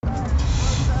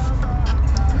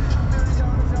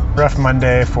Rough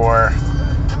Monday for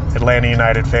Atlanta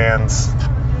United fans.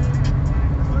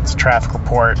 It's a traffic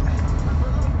report.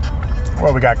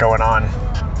 What we got going on?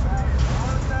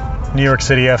 New York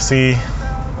City FC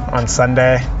on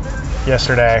Sunday,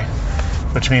 yesterday,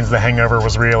 which means the hangover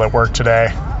was real at work today.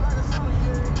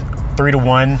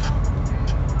 3-1,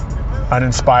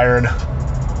 uninspired,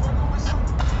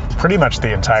 pretty much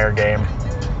the entire game,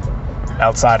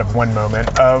 outside of one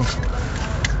moment of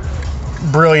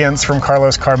brilliance from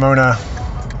Carlos Carmona.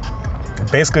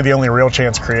 Basically the only real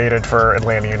chance created for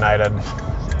Atlanta United.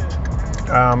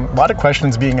 A lot of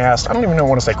questions being asked. I don't even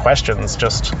want to say questions,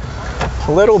 just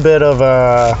a little bit of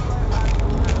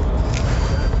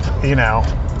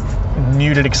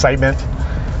muted excitement.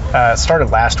 It started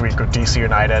last week with DC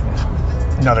United,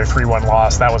 another 3-1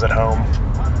 loss. That was at home.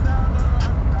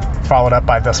 Followed up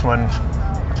by this one.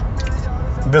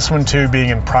 This one too being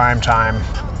in prime time.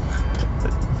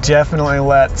 Definitely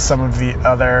let some of the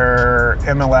other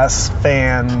MLS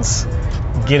fans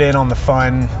get in on the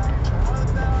fun,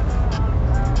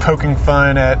 poking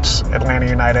fun at Atlanta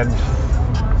United.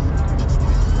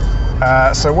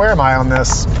 So where am I on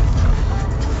this?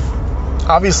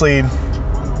 Obviously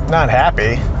not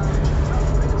happy.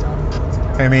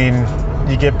 I mean,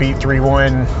 you get beat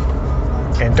 3-1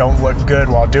 and don't look good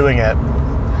while doing it.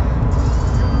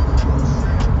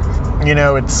 You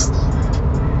know, it's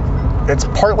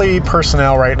partly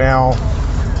personnel right now.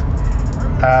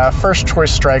 First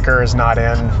choice striker is not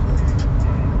in.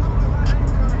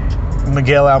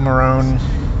 Miguel Almiron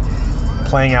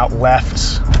playing out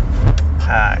left,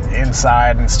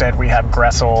 inside. Instead, we have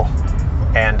Gressel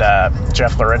and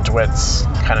Jeff Larentowicz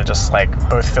kind of just like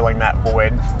both filling that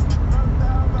void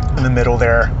in the middle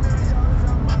there.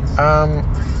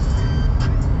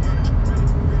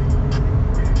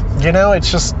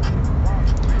 It's just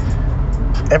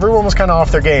everyone was kind of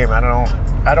off their game. I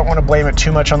don't want to blame it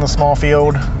too much on the small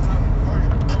field.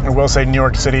 I will say New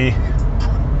York City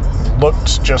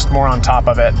looked just more on top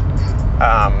of it.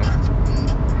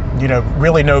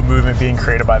 Really no movement being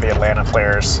created by the Atlanta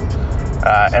players.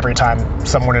 Every time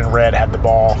someone in red had the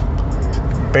ball,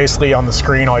 basically on the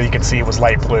screen all you could see was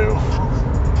light blue.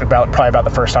 Probably about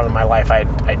the first time in my life I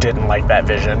didn't like that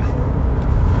vision.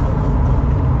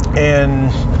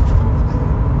 And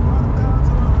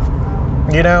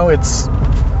it's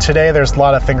today there's a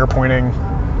lot of finger pointing,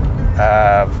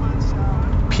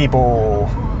 people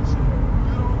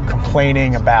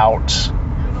complaining about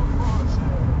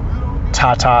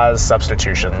Tata's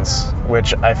substitutions,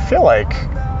 which I feel like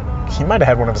he might have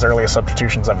had one of his earliest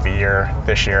substitutions of the year,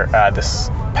 this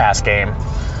past game.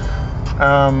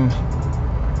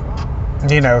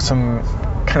 Some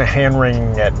kind of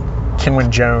hand-wringing at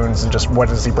Kenwyne Jones and just what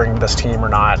does he bring to this team or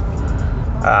not.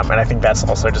 And I think that's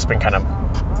also just been kind of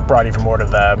brought even more to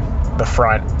the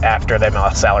front after the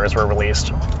MLS salaries were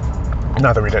released.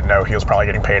 Not that we didn't know he was probably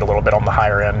getting paid a little bit on the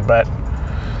higher end, but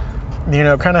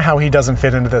kind of how he doesn't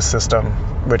fit into this system,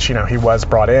 which he was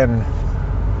brought in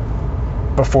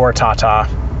before Tata,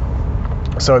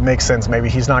 so it makes sense. Maybe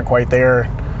he's not quite there,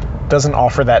 doesn't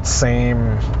offer that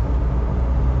same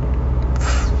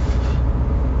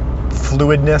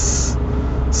fluidness,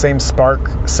 same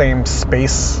spark, same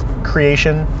space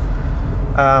creation.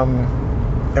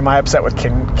 Am I upset with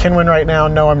Kenwyne right now?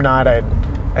 No, I'm not. I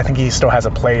think he still has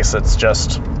a place. It's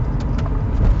just,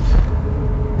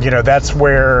 that's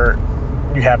where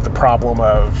you have the problem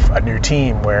of a new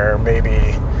team, where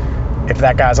maybe if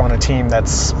that guy's on a team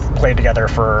that's played together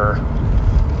for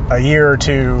a year or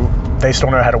two, they still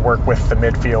know how to work with the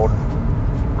midfield,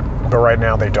 but right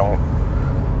now they don't.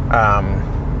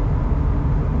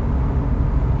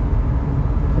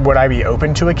 Would I be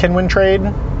open to a Kenwyne trade?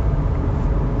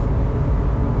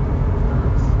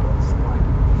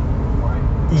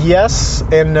 Yes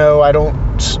and no. I don't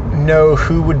know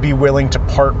who would be willing to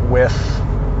part with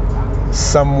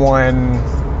someone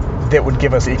that would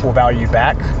give us equal value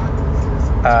back.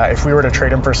 If we were to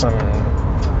trade him for some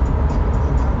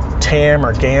TAM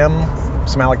or GAM,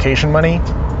 some allocation money,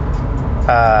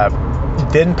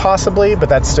 then possibly, but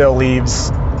that still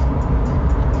leaves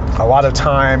a lot of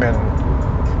time and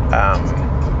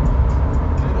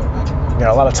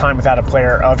a lot of time without a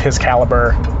player of his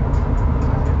caliber.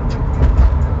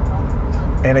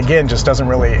 And again, just doesn't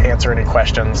really answer any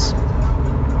questions.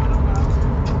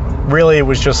 Really, it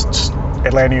was just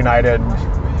Atlanta United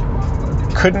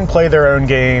couldn't play their own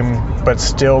game, but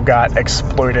still got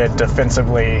exploited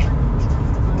defensively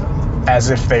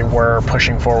as if they were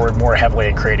pushing forward more heavily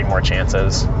and creating more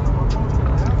chances.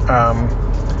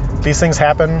 These things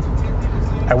happen.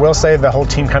 I will say the whole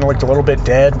team kind of looked a little bit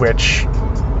dead, which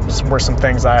were some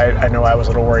things I know I was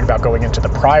a little worried about going into the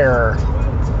prior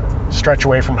stretch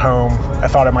away from home. I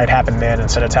thought it might happen then.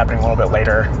 Instead, it's happening a little bit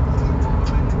later.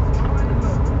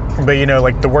 But, you know,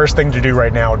 like, the worst thing to do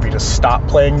right now would be to stop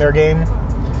playing their game.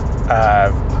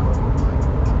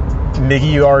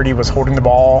 Miggy already was holding the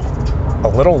ball a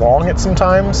little long at some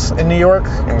times in New York,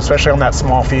 and especially on that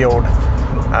small field.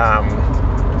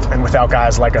 And without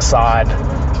guys like Assad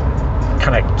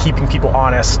kind of keeping people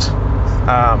honest,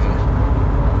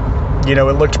 you know,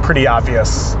 it looked pretty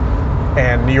obvious.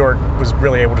 And New York was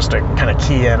really able just to kind of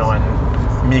key in on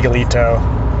Miguelito.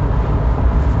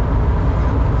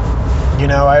 You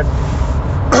know,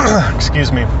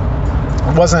 excuse me,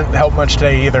 it wasn't helped much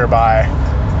today either by,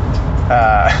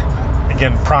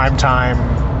 again, primetime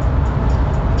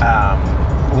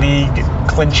league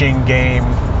clinching game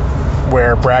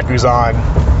where Brad Guzan,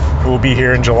 who will be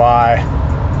here in July,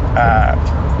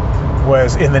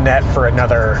 was in the net for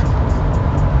another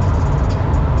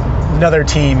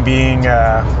team being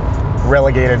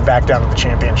relegated back down to the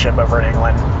championship over in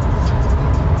England.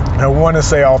 I want to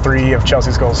say all three of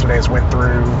Chelsea's goals today went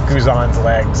through Guzan's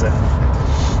legs, and,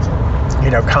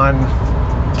 you know,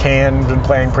 Can been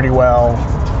playing pretty well.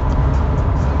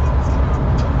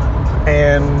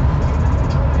 And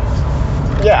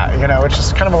yeah, you know, it's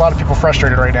just kind of a lot of people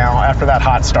frustrated right now after that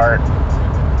hot start.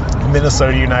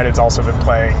 Minnesota United's also been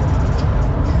playing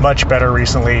much better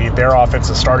recently. Their offense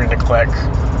is starting to click.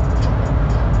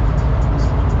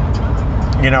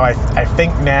 You know, I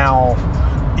think now,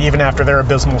 even after their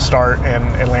abysmal start and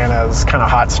Atlanta's kind of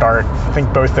hot start, I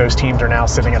think both those teams are now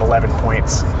sitting at 11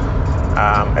 points.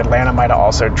 Atlanta might have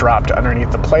also dropped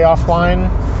underneath the playoff line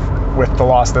with the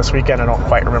loss this weekend. I don't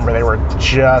quite remember. They were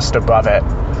just above it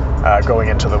going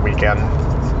into the weekend.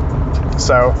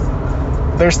 So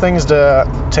there's things to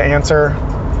answer.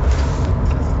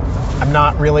 I'm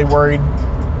not really worried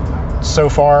so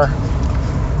far.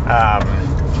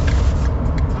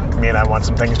 I mean, I want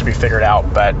some things to be figured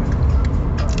out, but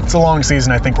it's a long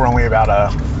season. I think we're only about a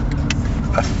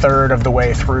third of the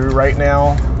way through right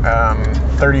now.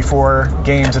 34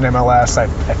 games in MLS. I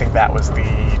think that was the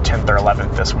 10th or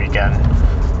 11th this weekend.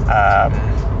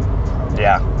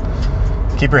 Yeah.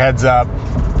 Keep your heads up.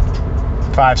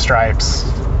 5 stripes.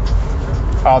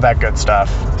 All that good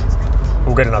stuff.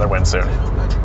 We'll get another win soon.